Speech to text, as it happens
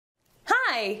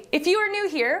Hi! If you are new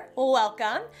here,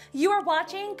 welcome. You are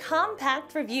watching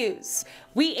Compact Reviews.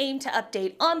 We aim to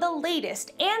update on the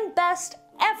latest and best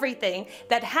everything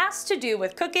that has to do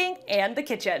with cooking and the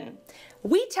kitchen.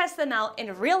 We test them out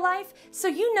in real life so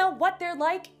you know what they're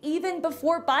like even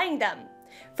before buying them.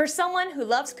 For someone who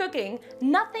loves cooking,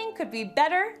 nothing could be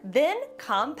better than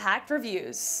Compact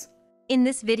Reviews. In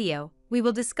this video, we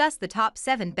will discuss the top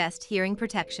 7 best hearing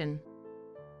protection.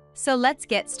 So let's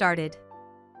get started.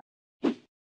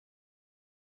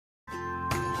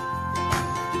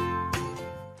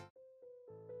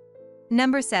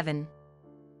 Number 7.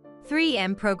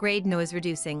 3M Pro Grade Noise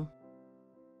Reducing.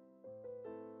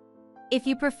 If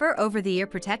you prefer over-the-ear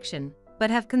protection, but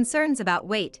have concerns about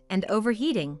weight and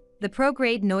overheating, the Pro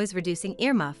Grade Noise Reducing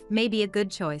Earmuff may be a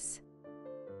good choice.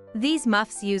 These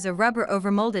muffs use a rubber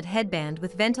overmolded headband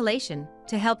with ventilation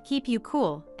to help keep you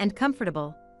cool and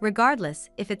comfortable, regardless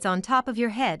if it's on top of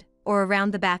your head or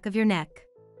around the back of your neck.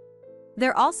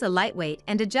 They're also lightweight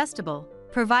and adjustable,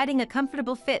 providing a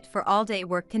comfortable fit for all-day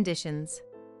work conditions.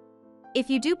 If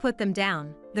you do put them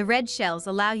down, the red shells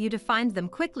allow you to find them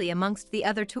quickly amongst the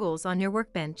other tools on your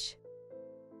workbench.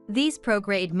 These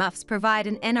pro-grade muffs provide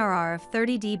an NRR of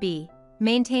 30 dB,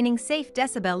 maintaining safe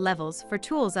decibel levels for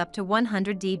tools up to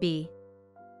 100 dB.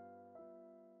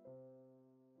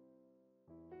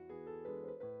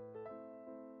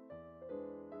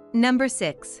 Number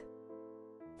 6.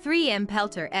 3M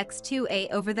Peltor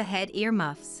X2A Over-the-Head Ear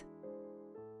Muffs.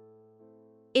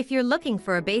 If you're looking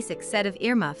for a basic set of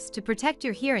earmuffs to protect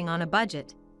your hearing on a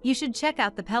budget, you should check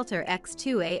out the Peltor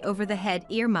X2A Over-the-Head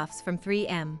Ear Muffs from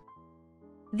 3M.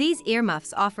 These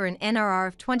earmuffs offer an NRR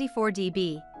of 24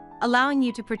 dB, allowing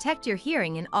you to protect your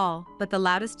hearing in all but the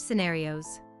loudest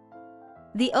scenarios.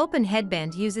 The open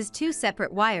headband uses 2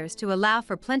 separate wires to allow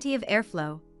for plenty of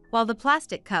airflow, while the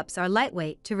plastic cups are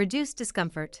lightweight to reduce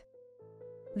discomfort.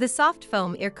 The soft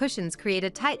foam ear cushions create a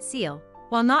tight seal,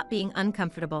 while not being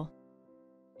uncomfortable.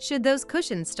 Should those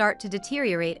cushions start to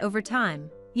deteriorate over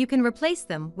time, you can replace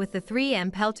them with the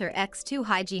 3M Peltor X2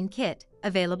 Hygiene Kit,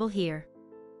 available here.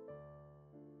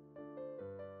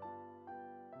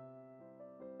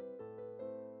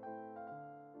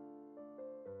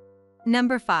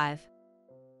 Number 5.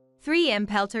 3M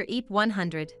Peltor EP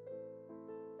 100.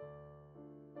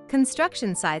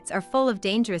 Construction sites are full of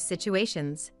dangerous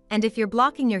situations, and if you're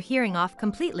blocking your hearing off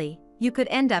completely, you could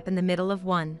end up in the middle of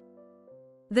one.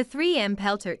 The 3M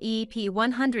Peltor EP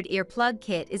 100 Earplug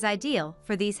Kit is ideal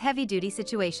for these heavy-duty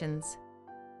situations.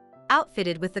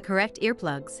 Outfitted with the correct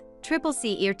earplugs,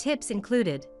 CCC ear tips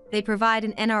included, they provide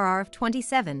an NRR of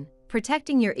 27,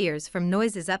 protecting your ears from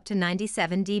noises up to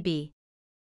 97 dB.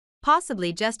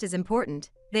 Possibly just as important,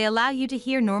 they allow you to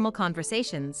hear normal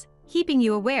conversations, keeping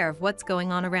you aware of what's going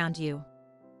on around you.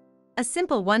 A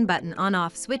simple one-button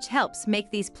on-off switch helps make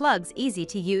these plugs easy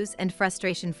to use and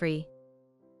frustration-free.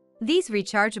 These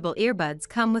rechargeable earbuds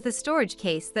come with a storage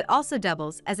case that also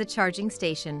doubles as a charging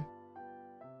station.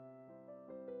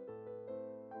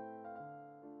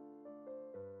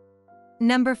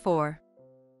 Number 4.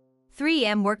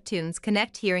 3M WorkTunes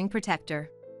Connect Hearing Protector.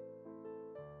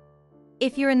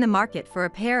 If you're in the market for a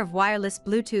pair of wireless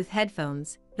Bluetooth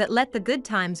headphones that let the good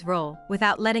times roll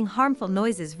without letting harmful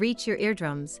noises reach your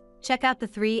eardrums, check out the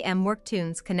 3M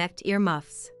WorkTunes Connect Ear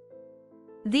Muffs.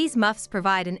 These muffs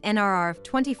provide an NRR of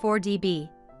 24 dB,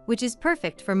 which is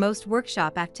perfect for most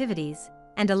workshop activities,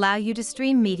 and allow you to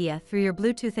stream media through your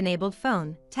Bluetooth-enabled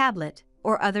phone, tablet,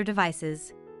 or other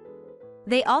devices.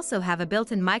 They also have a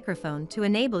built-in microphone to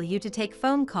enable you to take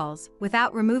phone calls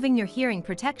without removing your hearing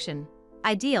protection,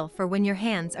 ideal for when your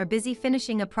hands are busy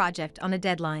finishing a project on a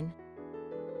deadline.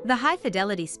 The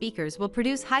high-fidelity speakers will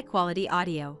produce high-quality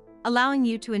audio, allowing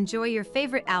you to enjoy your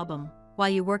favorite album while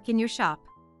you work in your shop.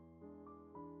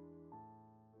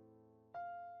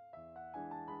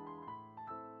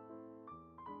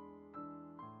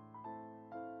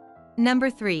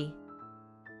 Number 3.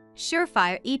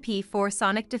 SureFire EP4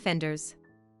 Sonic Defenders.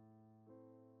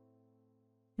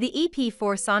 The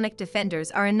EP4 Sonic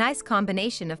Defenders are a nice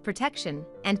combination of protection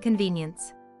and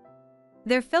convenience.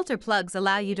 Their filter plugs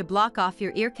allow you to block off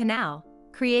your ear canal,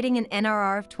 creating an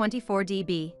NRR of 24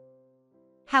 dB.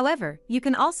 However, you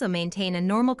can also maintain a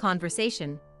normal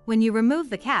conversation when you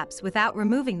remove the caps without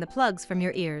removing the plugs from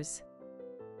your ears.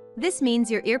 This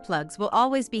means your earplugs will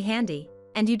always be handy,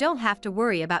 and you don't have to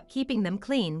worry about keeping them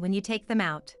clean when you take them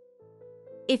out.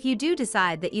 If you do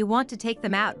decide that you want to take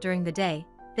them out during the day,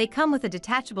 they come with a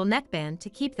detachable neckband to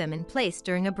keep them in place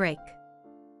during a break.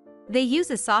 They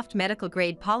use a soft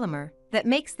medical-grade polymer that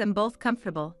makes them both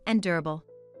comfortable and durable.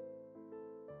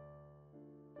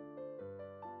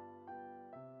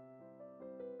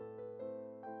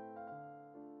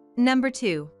 Number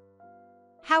 2.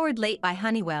 Howard Leight by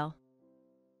Honeywell.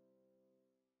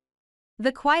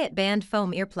 The Quiet Band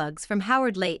Foam Earplugs from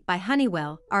Howard Leight by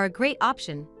Honeywell are a great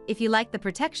option if you like the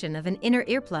protection of an inner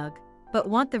earplug, but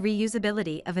want the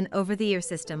reusability of an over-the-ear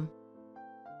system.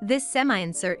 This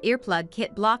semi-insert earplug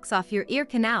kit blocks off your ear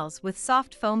canals with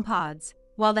soft foam pods,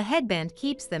 while the headband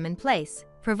keeps them in place,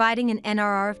 providing an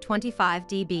NRR of 25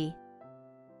 dB.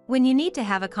 When you need to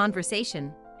have a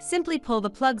conversation, simply pull the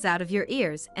plugs out of your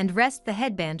ears and rest the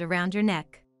headband around your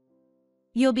neck.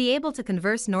 You'll be able to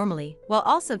converse normally while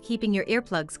also keeping your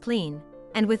earplugs clean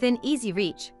and within easy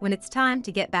reach when it's time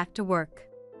to get back to work.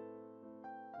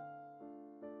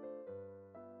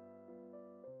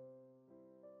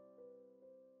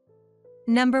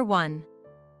 Number 1.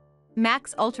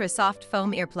 Mack's Ultra Soft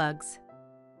Foam Earplugs.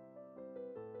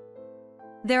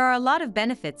 There are a lot of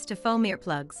benefits to foam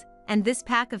earplugs, and this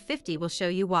pack of 50 will show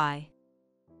you why.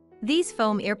 These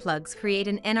foam earplugs create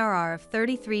an NRR of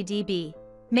 33 dB,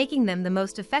 making them the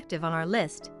most effective on our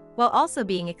list, while also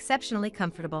being exceptionally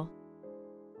comfortable.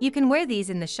 You can wear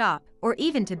these in the shop or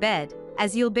even to bed,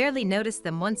 as you'll barely notice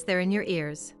them once they're in your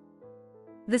ears.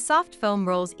 The soft foam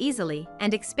rolls easily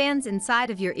and expands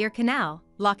inside of your ear canal,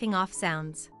 blocking off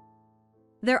sounds.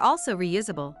 They're also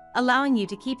reusable, allowing you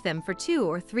to keep them for 2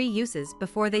 or 3 uses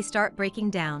before they start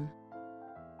breaking down.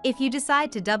 If you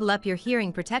decide to double up your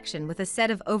hearing protection with a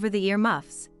set of over-the-ear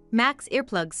muffs, Mack's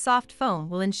Earplugs soft foam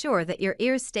will ensure that your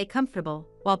ears stay comfortable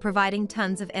while providing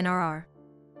tons of NRR.